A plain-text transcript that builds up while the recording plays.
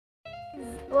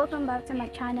Welcome back to my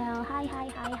channel. Hi.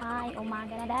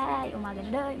 Umaga na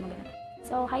day.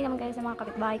 So, hi naman kayo sa mga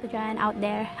kapitbahay ko dyan out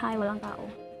there. Hi, walang tao.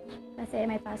 Kasi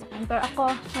may pasok na. Pero ako,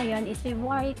 ngayon is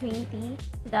February 20,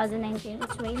 2019.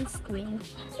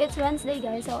 It's Wednesday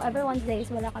guys. So, every Wednesdays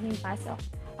wala kaming pasok.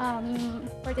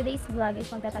 For today's vlog is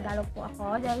magtatagalog po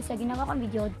ako. Dahil sa ginawa kong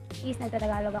video is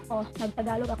nagtagalog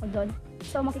ako doon.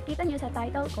 So, makikita nyo sa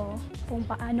title ko kung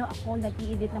paano ako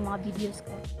nag-i-edit ng mga videos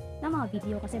ko.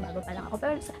 Video kasi bago pa lang ako.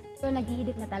 Pero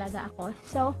nag-i-edit na talaga ako.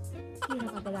 So, hindi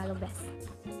na Tagalog best.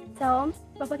 So,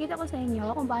 papakita ko sa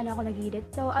inyo kung paano ako nag-edit.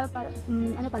 So, ano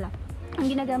pala? Ang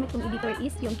ginagamit kong editor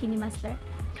is yung KineMaster.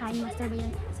 KineMaster ba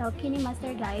yan? So,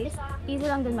 KineMaster guys, easy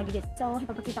lang dun mag-edit. So,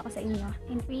 ipapakita ko sa inyo.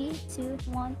 In 3,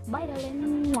 2, 1, bye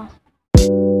darling! Mwah!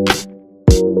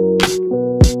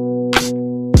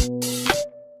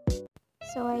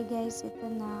 So, hi guys, ito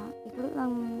na. I-click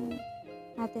lang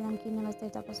natin ang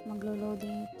KineMaster tapos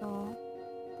maglo-loading ito.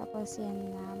 Tapos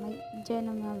yan na. May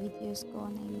dyan ang mga videos ko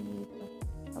na inilito.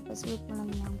 Tapos wait mo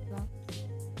lang yung plug.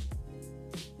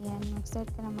 Yan, mag-start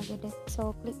ka na mag-edit.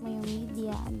 So, click mo yung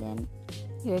media and then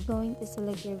you're going to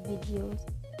select your videos.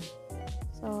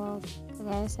 So,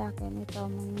 kagaya sa akin, ito,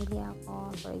 mamili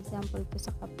ako. For example, ito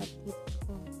sa kapatid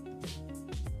ko.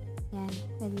 Yan,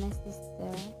 with my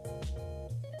sister.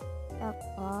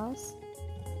 Tapos,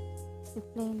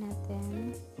 i-play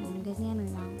natin. Yan, ganyan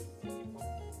lang.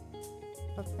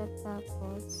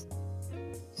 Pagkatapos,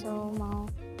 so,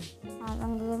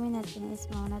 ang gagawin natin is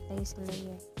mauna tayo sa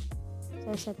layer.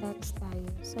 So, sa text tayo.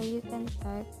 So, you can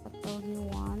type what all you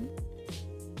want.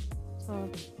 So,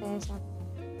 kaya sa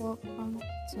akin, welcome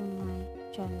to my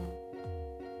channel.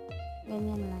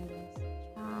 Ganyan lang guys.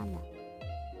 Channel.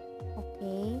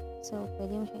 Okay. So,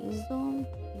 pwede mo siyang i-zoom.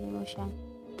 Pwede mo siyang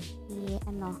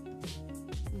ang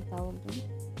tawag dun.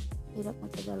 Hirap mo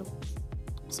Tagalog.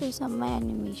 So, sa may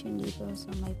animation dito.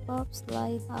 So, may pop,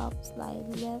 slide up, slide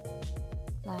left,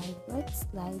 slide right,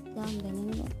 slide down.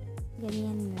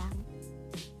 Ganyan lang.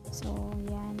 So,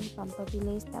 yan,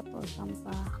 pampabilis tapos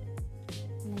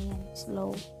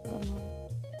slow, ganun.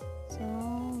 So,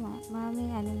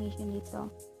 maraming animation dito.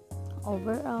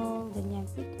 Overall, ganyan,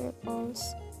 picker,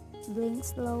 pulse, blink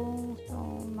slow. So,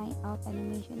 may out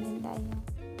animation din tayo.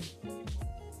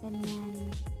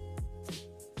 Ganyan.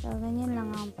 So, ganyan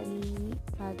lang ang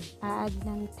pag-add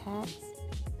ng text.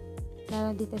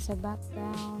 Lalo dito sa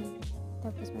background.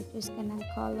 Tapos, mag-choose ka ng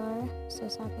color. So,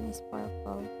 sa akin is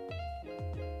purple.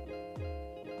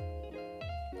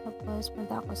 Tapos,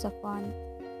 punta ako sa font.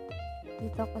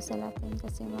 Dito ako sa Latin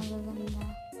kasi magaganda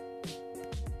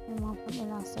yung mga font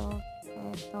nila. So,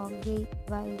 ito, great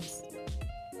vibes.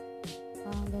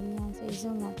 Ganyan. So,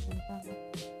 i-zoom natin para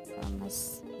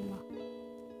mas,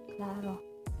 klaro.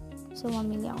 So,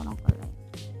 mamili ako ng kulay.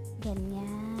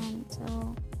 Ganyan. So,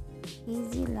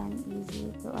 easy lang. Easy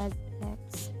to add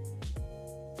text.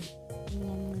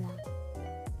 Ganyan lang.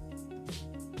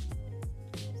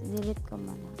 So, delete ko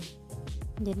muna.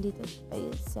 Then dito tayo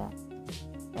sa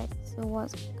effect. So,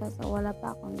 kasi wala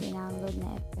pa akong download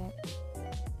na effect.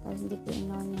 Tapos hindi ko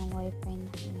in-on yung wifi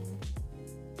namin.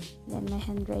 Then may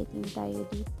handwriting tayo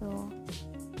dito.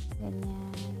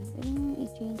 Ganyan. Pwede mo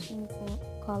i-change yung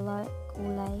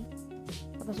kulay.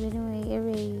 Tapos pwede mo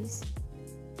i-erase.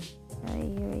 So,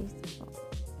 i-erase ko.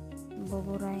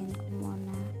 Buburahin ko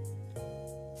muna.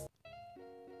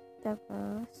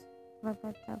 Tapos,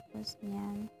 pagkatapos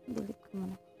niyan, delete ko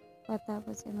muna.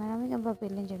 Tapos, marami kang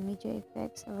papilin dyan. Major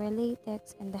effects, relay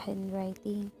text, and the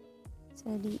handwriting.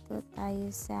 So, dito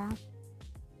tayo sa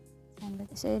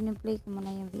so, in-play ko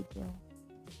muna yung video.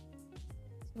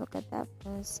 So,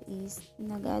 pagkatapos is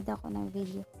nag-add ako ng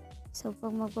video. So,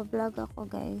 pag magpa-vlog ako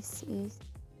guys is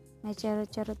may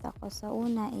charot-charot ako. Sa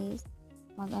una is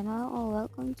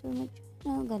welcome to my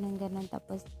channel, ganun.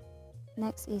 Tapos,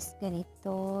 next is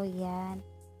ganito, yan.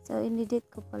 So, in-edit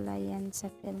ko pala yan sa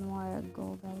Filmora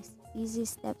Go, guys. Easy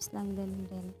steps lang din.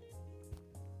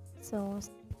 So,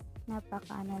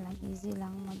 easy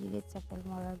lang mag-edit sa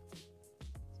Filmora Go.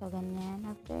 So, ganyan.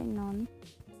 After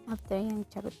yung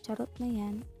charot-charot na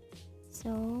yan, so,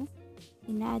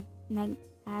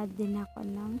 nag-add din ako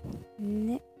ng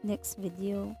next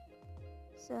video.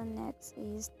 So, next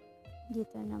is,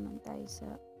 dito naman tayo sa,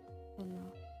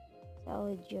 sa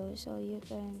audio. So, you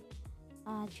can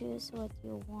choose what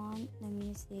you want, the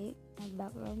music, the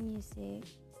background music,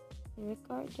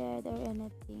 recorded or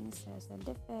anything, sa sound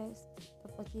effects.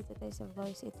 Tapos dito tayo sa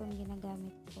voice, itong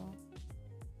ginagamit ko.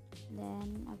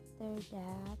 Then after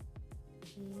that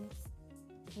is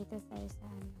dito tayo sa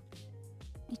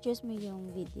i-choose mo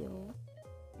yung video.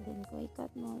 Then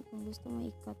kung gusto mo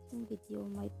i-cut yung video,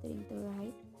 may trim to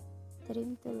right,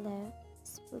 trim to left,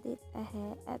 split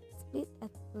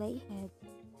at playhead.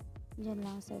 Diyan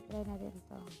lang. So, try natin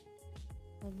to.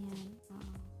 Ganyan.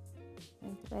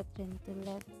 Then, turn to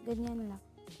left. Ganyan lang.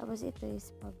 Tapos, ito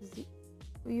is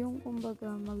yung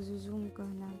kumbaga, magzo-zoom ka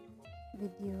ng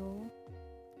video.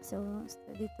 So,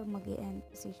 dito mag-i-end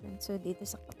position. So, dito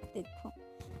sa kapatid ko.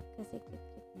 Kasi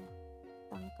cute-cute niya.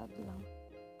 Tangkad lang.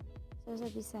 So, sa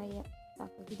Bisaya,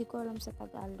 tangkad. Hindi ko alam sa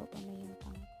Tagalog ano yung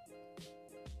tangkad.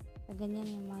 So, ganyan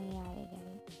yung mangyayari,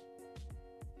 guys.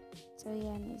 So,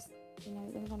 yan is,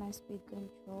 pinagin ko ng speed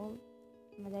control.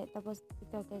 Madali. Tapos,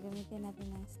 ito, gagamitin natin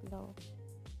ng slow.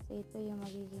 So, ito yung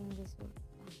magiging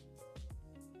resulta.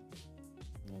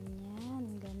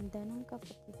 Ganyan. Ganda ng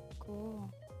kapatid ko.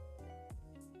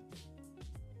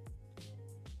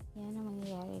 Yan ang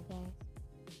mangyayari, guys.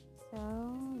 So,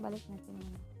 balik natin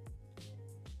muna.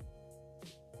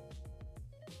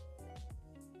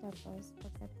 Tapos,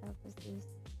 pagkatapos is,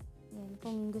 yan.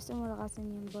 Kung gusto mo lakasan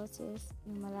yung boses,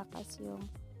 yung malakas yung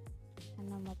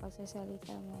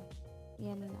pagsasalita mo,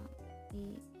 yan lang.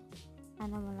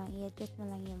 I-adjust mo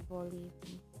lang yung volume.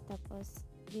 Tapos,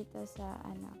 dito sa,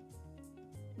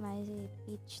 may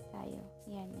pitch tayo.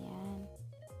 Yan.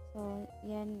 So,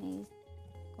 yan is,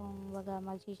 kung baga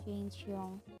mag-change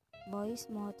yung voice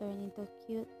mo, turn into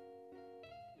cute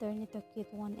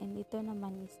 1, and ito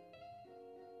naman is,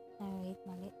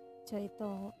 mali. So,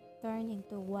 ito, turn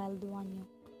into wild 1, yung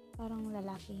parang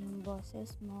lalaki yung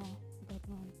boses mo.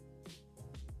 Ganun.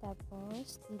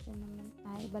 Tapos, dito naman,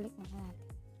 ibalik mo natin.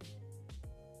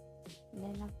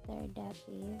 Then, after that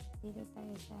is, dito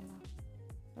tayo sa,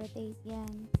 rotate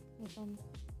yan. You can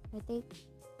rotate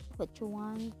what you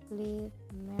want, clip,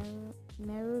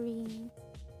 mirroring.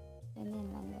 Ganyan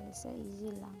lang, guys. So,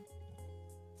 easy lang.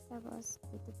 Tapos,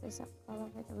 dito tayo sa color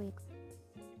filter.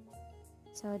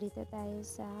 So, dito tayo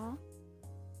sa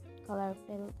color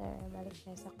filter. Balik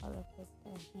tayo sa color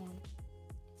filter. Yan.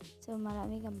 So,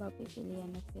 marami kang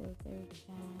papipilian na filter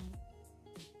dyan.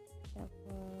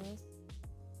 Tapos,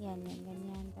 yan,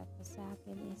 ganyan. Tapos, sa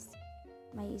akin is,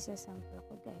 may isa sample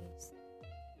ko, guys.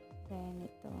 Kaya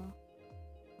nito.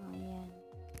 Ayan.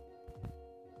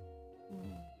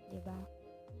 Diba?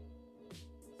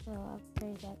 So,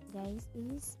 after that, guys,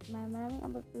 is maraming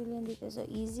ang papilian dito. So,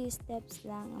 easy steps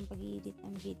lang ang pag-i-edit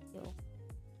ng video.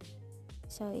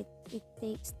 So, it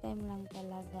takes time lang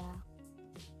talaga.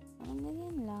 Parang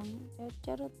ganyan lang.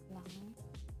 Charot lang.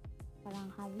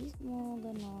 Parang hobbies mo,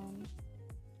 ganon.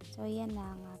 So, yan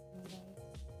na ang ating, guys.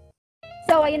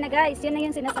 So, ayun na guys, yun na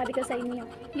yung sinasabi ko sa inyo.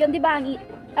 Yun, di ba,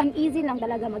 ang easy lang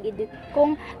talaga mag-edit.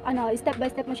 Kung, step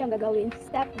by step mo siyang gagawin.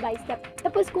 Step by step.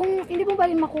 Tapos, kung hindi mo pa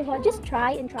rin makuha, just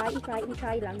try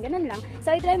lang. Ganun lang.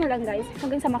 So, i-try mo lang guys,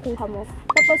 hanggang sa makuha mo.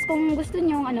 Tapos, kung gusto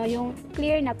nyo, yung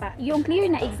clear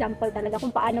na example talaga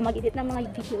kung paano mag-edit ng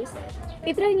mga videos,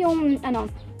 i-try yung,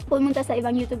 pumunta sa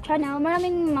ibang YouTube channel.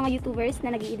 Maraming mga YouTubers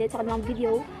na nag-i-edit sa kanilang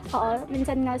video. Oo,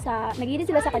 minsan nga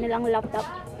nag-i-edit sila sa kanilang laptop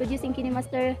using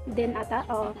KineMaster din ata.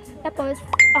 Oo. Tapos,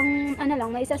 ang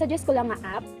naisasuggest ko lang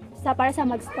nga app para sa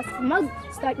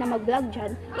mag-start na mag-vlog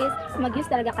dyan is mag-use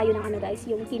talaga kayo ng guys,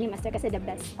 yung KineMaster kasi the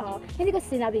best. Hindi ko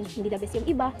sinabing hindi the best yung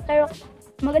iba, pero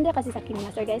maganda kasi sa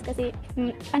KineMaster guys kasi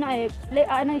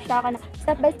siya ka na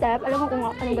step by step, alam mo kung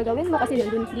anong gagawin mo kasi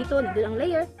nandun ang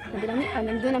layer,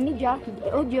 nandun ang media,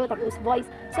 audio, tapos voice.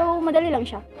 So, madali lang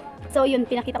siya. So, yun,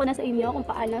 pinakita ko na sa inyo kung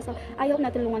paano. So, I hope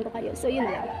natulungan ko kayo. So, yun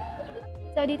lang.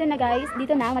 So, dito na guys,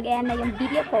 mag-e-end na yung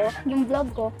video ko, yung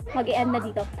vlog ko, mag-e-end na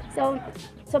dito. So,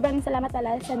 sobrang salamat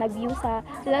pala sa nag-view sa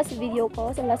last video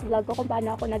ko, sa last vlog ko kung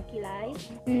paano ako nagkilay.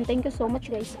 Thank you so much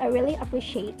guys. I really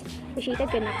appreciated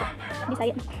ko na ko.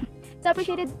 Bisaya. So,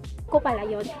 appreciated ko pala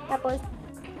yun. Tapos,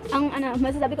 ang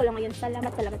masasabi ko lang ngayon,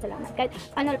 salamat. Kahit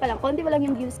pa lang, konti pa lang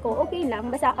yung views ko, okay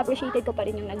lang, basta appreciated ko pa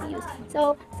rin yung nag-views.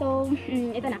 So,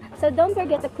 ito na. So, don't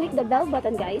forget to click the bell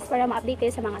button guys, para ma-update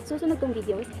kayo sa mga susunod kong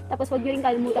videos. Tapos, huwag nyo rin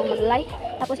kalimutang mag-like,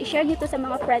 tapos i-share nyo to sa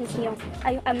mga friends nyo.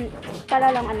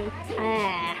 Para lang,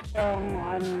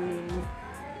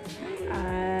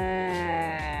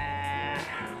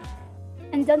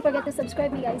 and don't forget to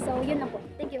subscribe me guys. So, yun lang po.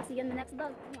 Thank you. See you in the next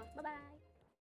vlog. Bye-bye.